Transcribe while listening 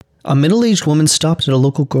A middle-aged woman stopped at a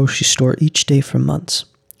local grocery store each day for months.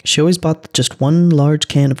 She always bought just one large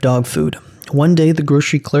can of dog food. One day, the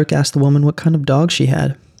grocery clerk asked the woman what kind of dog she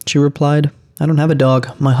had. She replied, "I don't have a dog.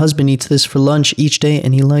 My husband eats this for lunch each day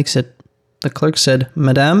and he likes it." The clerk said,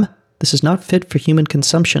 "Madame, this is not fit for human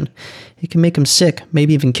consumption. It can make him sick,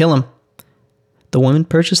 maybe even kill him." The woman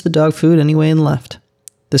purchased the dog food anyway and left.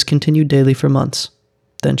 This continued daily for months.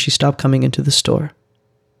 Then she stopped coming into the store.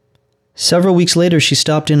 Several weeks later, she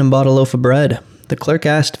stopped in and bought a loaf of bread. The clerk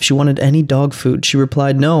asked if she wanted any dog food. She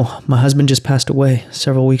replied, "No, my husband just passed away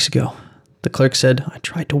several weeks ago." The clerk said, "I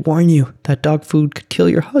tried to warn you. That dog food could kill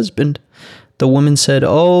your husband." The woman said,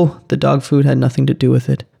 "Oh, the dog food had nothing to do with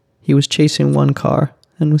it. He was chasing one car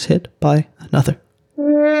and was hit by another."